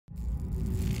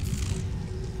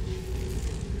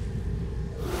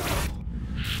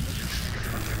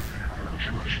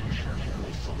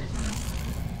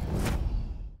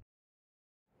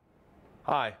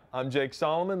Hi, I'm Jake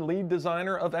Solomon, lead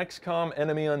designer of XCOM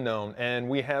Enemy Unknown, and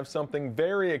we have something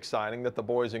very exciting that the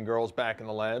boys and girls back in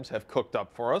the labs have cooked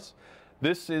up for us.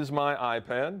 This is my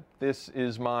iPad, this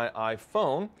is my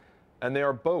iPhone, and they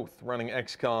are both running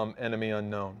XCOM Enemy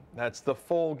Unknown. That's the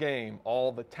full game,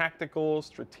 all the tactical,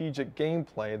 strategic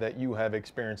gameplay that you have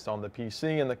experienced on the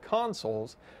PC and the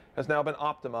consoles has now been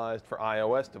optimized for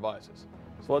iOS devices.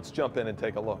 So let's jump in and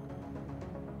take a look.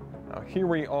 Now here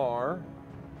we are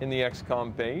in the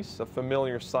XCOM base, a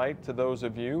familiar sight to those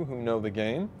of you who know the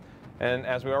game. And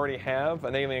as we already have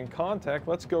an alien contact,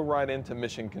 let's go right into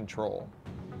mission control.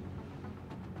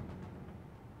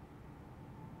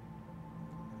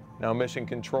 Now, mission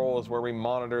control is where we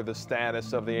monitor the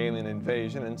status of the alien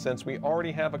invasion, and since we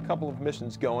already have a couple of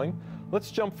missions going, let's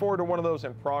jump forward to one of those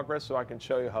in progress so I can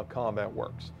show you how combat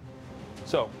works.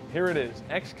 So here it is,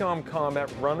 XCOM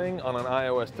Combat running on an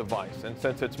iOS device, and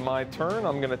since it's my turn,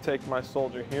 I'm going to take my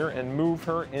soldier here and move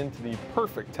her into the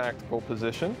perfect tactical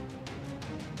position.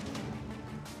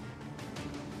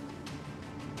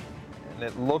 And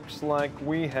it looks like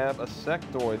we have a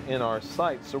sectoid in our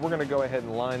sight, so we're going to go ahead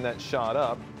and line that shot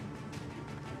up.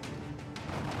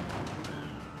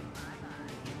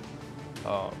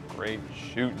 Oh, great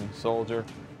shooting, soldier.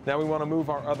 Now we want to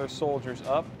move our other soldiers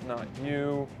up, not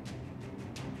you.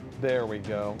 There we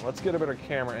go. Let's get a better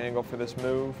camera angle for this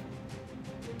move.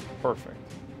 Perfect.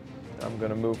 I'm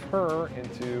going to move her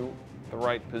into the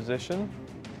right position.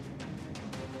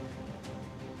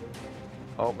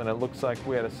 Oh, and it looks like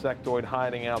we had a sectoid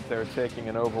hiding out there taking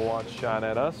an Overwatch shot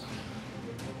at us.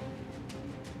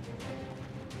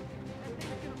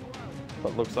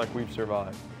 But looks like we've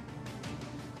survived.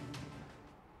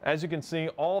 As you can see,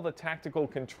 all the tactical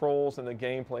controls and the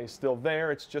gameplay is still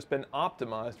there. It's just been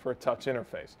optimized for a touch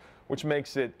interface, which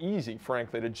makes it easy,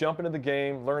 frankly, to jump into the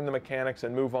game, learn the mechanics,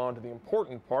 and move on to the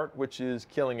important part, which is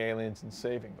killing aliens and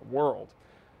saving the world.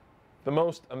 The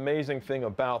most amazing thing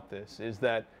about this is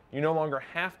that you no longer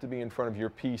have to be in front of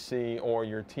your PC or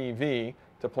your TV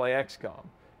to play XCOM.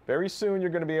 Very soon,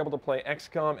 you're going to be able to play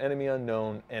XCOM Enemy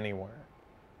Unknown anywhere.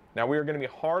 Now, we are going to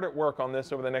be hard at work on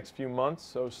this over the next few months,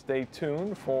 so stay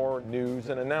tuned for news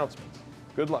and announcements.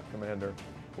 Good luck, Commander.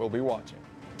 We'll be watching.